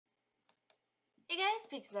Hey guys,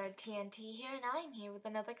 Pixar TNT here, and I'm here with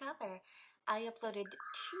another cover. I uploaded 2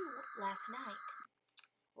 last night,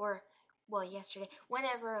 or, well, yesterday,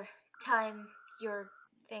 whenever time your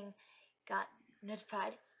thing got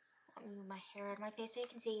notified. I'll move my hair out of my face so you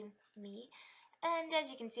can see me. And as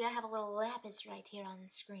you can see, I have a little lapis right here on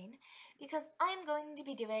the screen, because I'm going to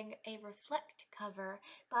be doing a Reflect cover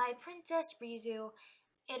by Princess Rizu.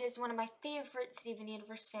 It is one of my favorite Steven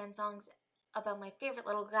Universe fan songs about my favorite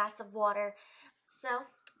little glass of water. So,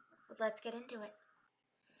 let's get into it.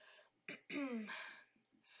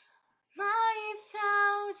 My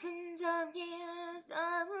thousands of years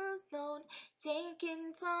alone,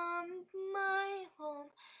 taken from my home,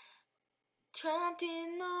 trapped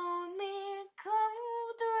in lonely,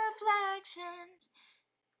 cold reflections,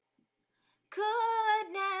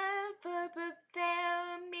 could never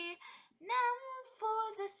prepare me now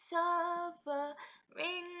for the suffering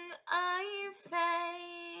I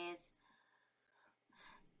face.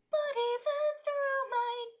 But even through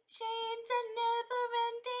my chains and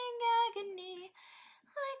never-ending agony,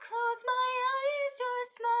 I close my eyes, your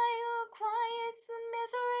smile quiets the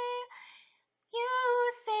misery. You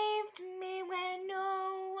saved me when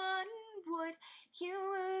no one would. You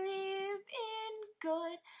believe in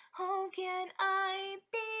good. How can I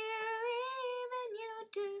believe in you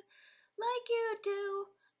do like you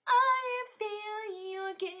do? I feel you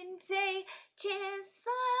can say just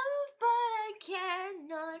love, but I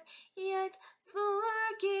cannot yet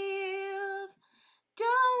forgive.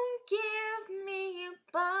 Don't give me a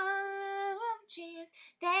bottle of cheese.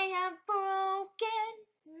 They have broken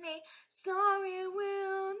me. Sorry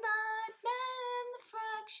will not mend the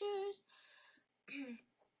fractures.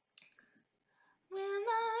 Will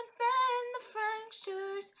not bend the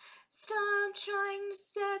fractures. Stop trying to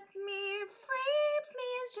set me free.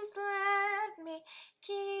 Please just let me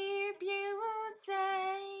keep you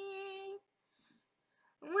safe.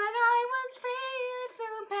 When I was free, I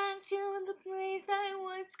flew back to the place I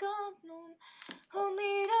once called home,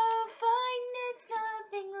 only to find it's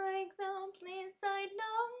nothing like the place I'd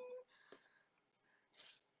known.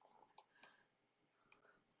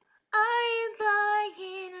 I lie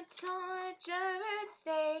in a tortured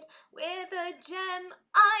state with a gem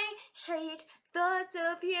I hate. Thoughts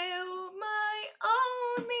of you, my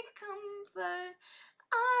only comfort.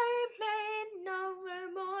 I may never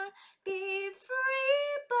more be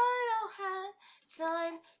free, but I'll have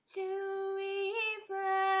time to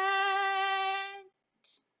reflect.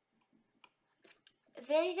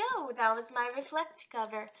 There you go. That was my Reflect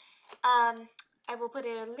cover. I will put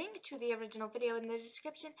a link to the original video in the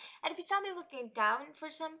description. And if you saw me looking down for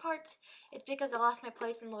some parts, it's because I lost my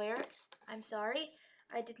place in the lyrics. I'm sorry.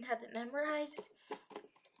 I didn't have it memorized.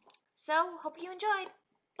 So, hope you enjoyed.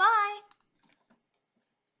 Bye!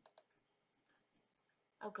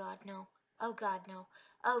 Oh god, no. Oh god, no.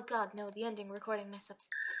 Oh god, no. The ending recording mess-ups.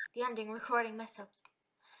 The ending recording mess-ups.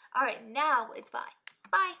 Alright, now it's bye.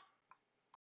 Bye!